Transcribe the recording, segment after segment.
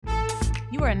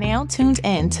You are now tuned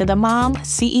in to the Mom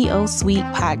CEO Suite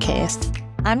podcast.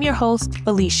 I'm your host,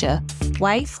 Felicia,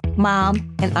 wife,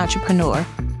 mom, and entrepreneur.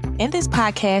 In this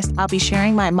podcast, I'll be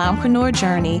sharing my mompreneur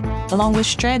journey along with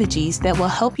strategies that will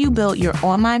help you build your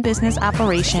online business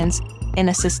operations in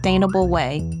a sustainable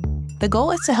way. The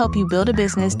goal is to help you build a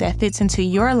business that fits into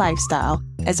your lifestyle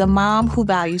as a mom who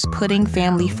values putting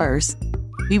family first.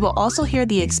 We will also hear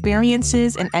the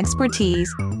experiences and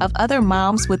expertise of other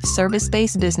moms with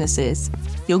service-based businesses.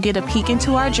 You'll get a peek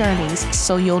into our journeys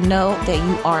so you'll know that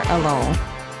you aren't alone.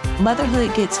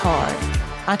 Motherhood gets hard.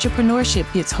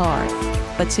 Entrepreneurship gets hard.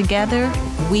 But together,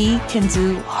 we can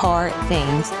do hard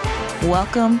things.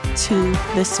 Welcome to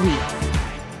the Suite.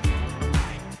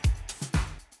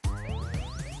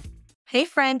 Hey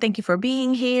friend, thank you for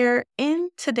being here. In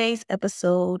today's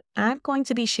episode, I'm going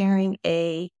to be sharing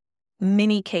a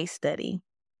mini case study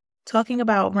talking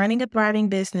about running a thriving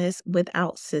business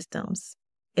without systems.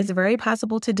 It's very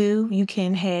possible to do. You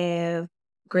can have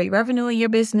great revenue in your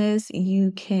business.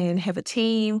 You can have a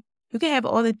team. You can have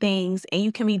all the things, and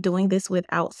you can be doing this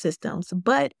without systems.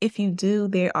 But if you do,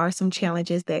 there are some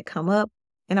challenges that come up,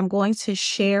 and I'm going to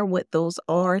share what those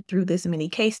are through this mini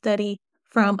case study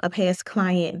from a past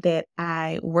client that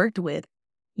I worked with.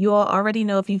 You all already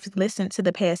know, if you've listened to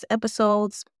the past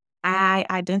episodes,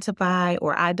 I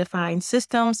define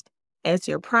systems as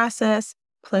your process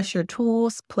plus your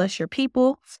tools plus your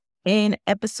people. In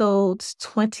episodes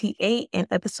 28 and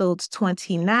episodes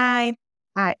 29,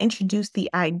 I introduced the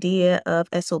idea of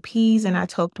SOPs, and I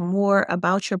talked more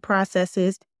about your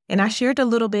processes, and I shared a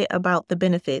little bit about the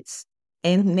benefits.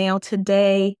 And now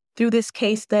today, through this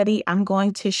case study, I'm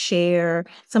going to share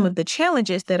some of the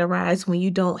challenges that arise when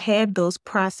you don't have those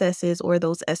processes or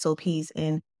those SOPs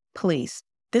in place.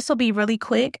 This will be really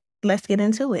quick. Let's get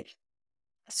into it.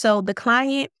 So the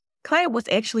client was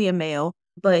actually a male,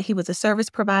 but he was a service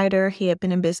provider. He had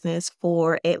been in business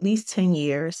for at least 10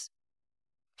 years.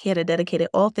 He had a dedicated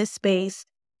office space.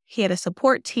 He had a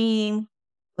support team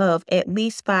of at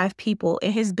least 5 people,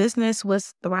 and his business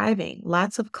was thriving.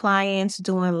 Lots of clients,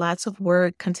 doing lots of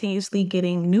work, continuously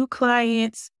getting new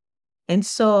clients. And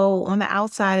so on the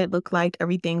outside, it looked like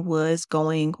everything was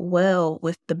going well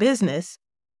with the business.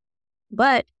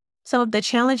 But some of the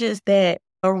challenges that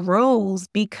arose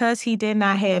because he did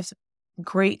not have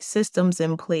great systems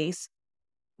in place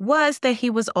was that he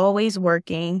was always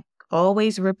working,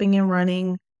 always ripping and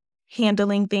running,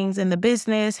 handling things in the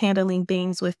business, handling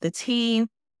things with the team.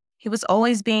 He was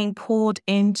always being pulled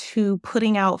into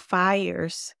putting out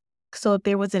fires. So if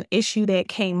there was an issue that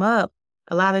came up,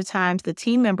 a lot of times the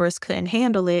team members couldn't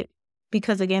handle it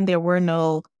because, again, there were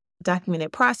no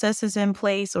documented processes in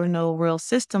place or no real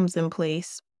systems in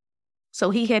place. So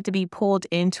he had to be pulled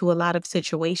into a lot of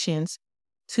situations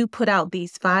to put out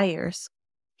these fires.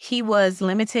 He was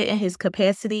limited in his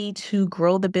capacity to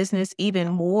grow the business even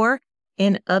more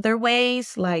in other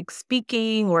ways, like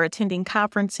speaking or attending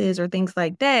conferences or things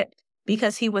like that,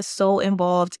 because he was so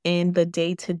involved in the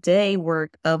day-to-day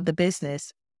work of the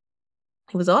business.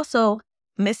 He was also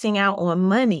missing out on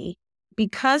money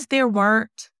because there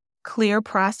weren't clear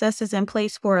processes in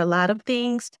place for a lot of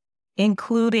things,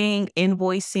 including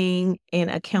invoicing and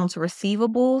accounts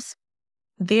receivables.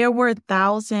 There were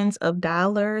thousands of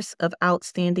dollars of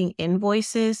outstanding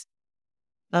invoices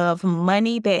of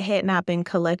money that had not been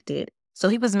collected. So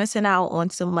he was missing out on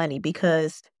some money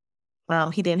because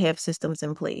he didn't have systems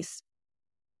in place.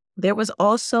 There was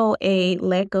also a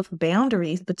lack of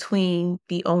boundaries between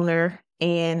the owner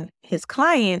and his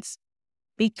clients,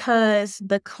 because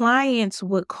the clients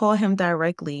would call him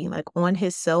directly, like on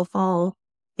his cell phone,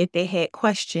 if they had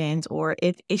questions or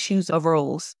if issues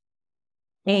arose.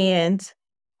 And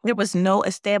there was no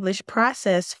established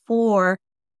process for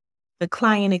the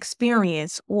client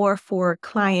experience or for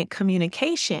client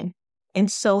communication.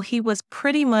 And so he was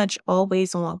pretty much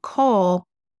always on call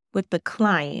with the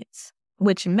clients,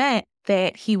 which meant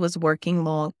that he was working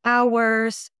long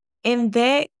hours, and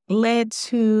that led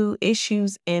to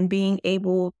issues in being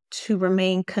able to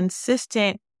remain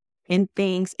consistent in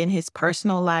things in his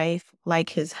personal life, like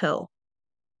his health.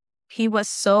 He was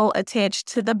so attached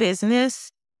to the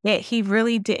business that he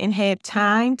really didn't have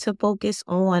time to focus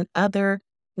on other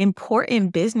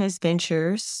important business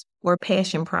ventures or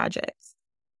passion projects.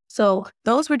 So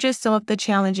those were just some of the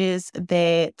challenges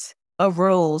that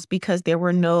arose because there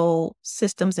were no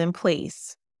systems in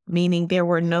place, meaning there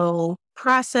were no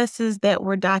processes that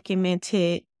were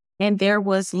documented, and there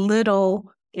was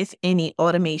little, if any,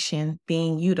 automation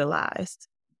being utilized.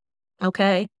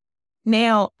 Okay.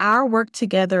 Now, our work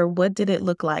together, what did it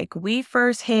look like? We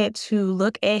first had to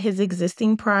look at his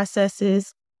existing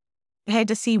processes I had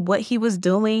to see what he was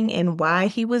doing and why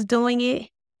he was doing it.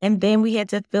 And then we had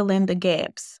to fill in the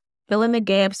gaps.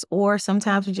 Or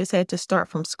sometimes we just had to start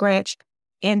from scratch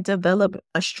and develop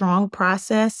a strong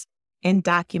process and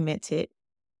document it.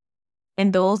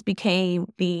 And those became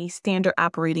the standard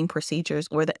operating procedures,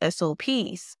 or the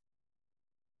SOPs.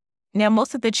 Now,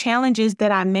 most of the challenges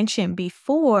that I mentioned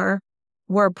before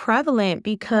were prevalent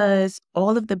because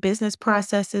all of the business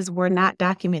processes were not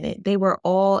documented. They were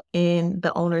all in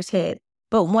the owner's head.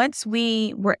 But once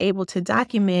we were able to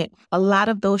document, a lot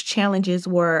of those challenges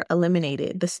were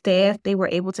eliminated. The staff, they were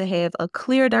able to have a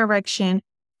clear direction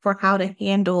for how to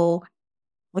handle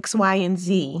X, Y, and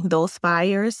Z, those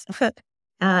fires.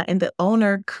 And the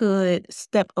owner could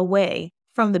step away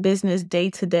from the business day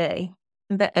to day.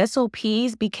 The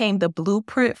SOPs became the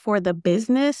blueprint for the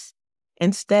business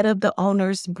instead of the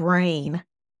owner's brain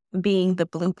being the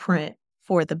blueprint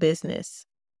for the business.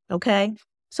 Okay?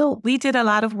 So we did a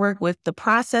lot of work with the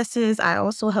processes. I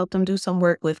also helped him do some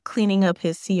work with cleaning up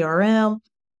his CRM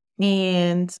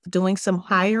and doing some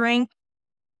hiring.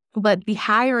 But the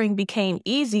hiring became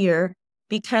easier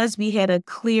because we had a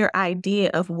clear idea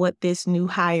of what this new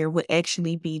hire would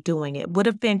actually be doing. It would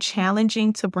have been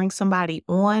challenging to bring somebody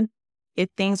on if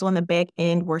things on the back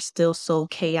end were still so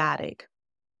chaotic.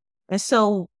 And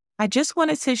so I just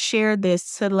wanted to share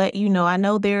this to let you know. I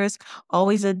know there's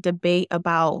always a debate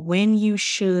about when you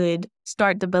should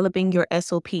start developing your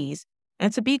SOPs.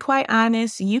 And to be quite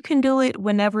honest, you can do it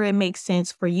whenever it makes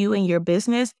sense for you and your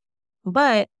business.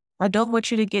 But I don't want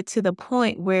you to get to the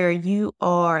point where you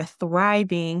are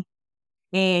thriving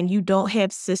and you don't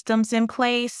have systems in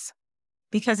place,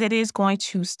 because it is going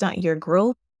to stunt your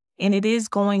growth and it is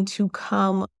going to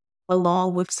come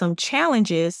along with some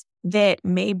challenges that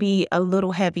may be a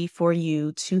little heavy for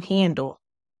you to handle.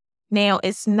 Now,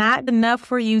 it's not enough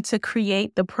for you to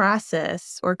create the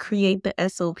process or create the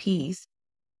SOPs.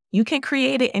 You can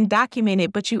create it and document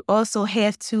it, but you also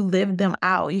have to live them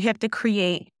out. You have to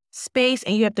create space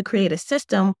and you have to create a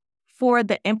system for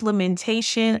the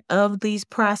implementation of these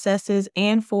processes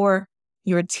and for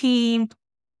your team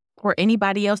or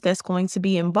anybody else that's going to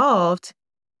be involved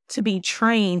to be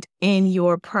trained in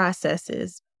your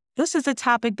processes. This is a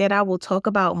topic that I will talk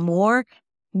about more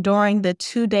during the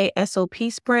 2-day SOP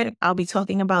sprint. I'll be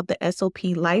talking about the SOP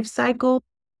life cycle.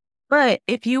 But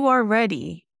if you are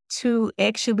ready to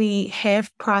actually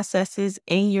have processes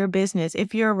in your business,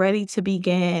 if you're ready to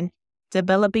begin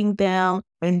developing them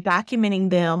and documenting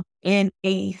them in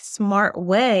a smart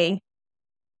way,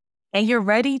 and you're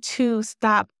ready to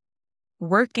stop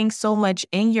working so much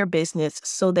in your business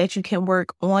so that you can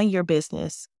work on your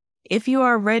business, if you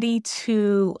are ready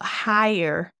to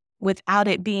hire without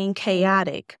it being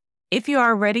chaotic, if you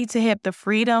are ready to have the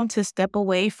freedom to step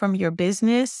away from your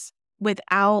business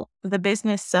without the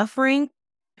business suffering,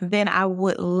 then I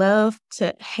would love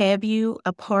to have you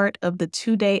a part of the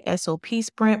 2-day SOP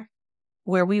sprint,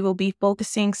 where we will be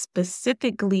focusing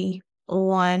specifically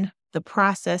on the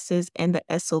processes and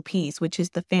the SOPs, which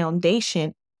is the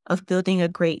foundation of building a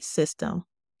great system.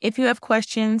 If you have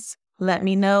questions, let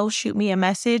me know. Shoot me a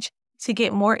message. To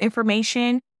get more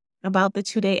information about the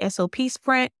 2-day SOP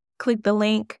sprint, click the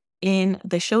link in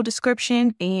the show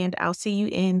description, and I'll see you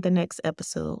in the next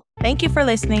episode. Thank you for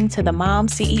listening to the Mom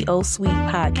CEO Suite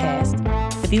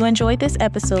podcast. If you enjoyed this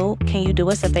episode, can you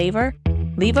do us a favor?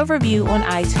 Leave a review on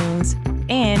iTunes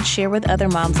and share with other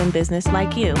moms in business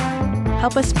like you.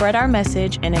 Help us spread our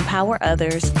message and empower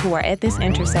others who are at this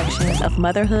intersection of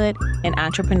motherhood and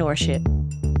entrepreneurship.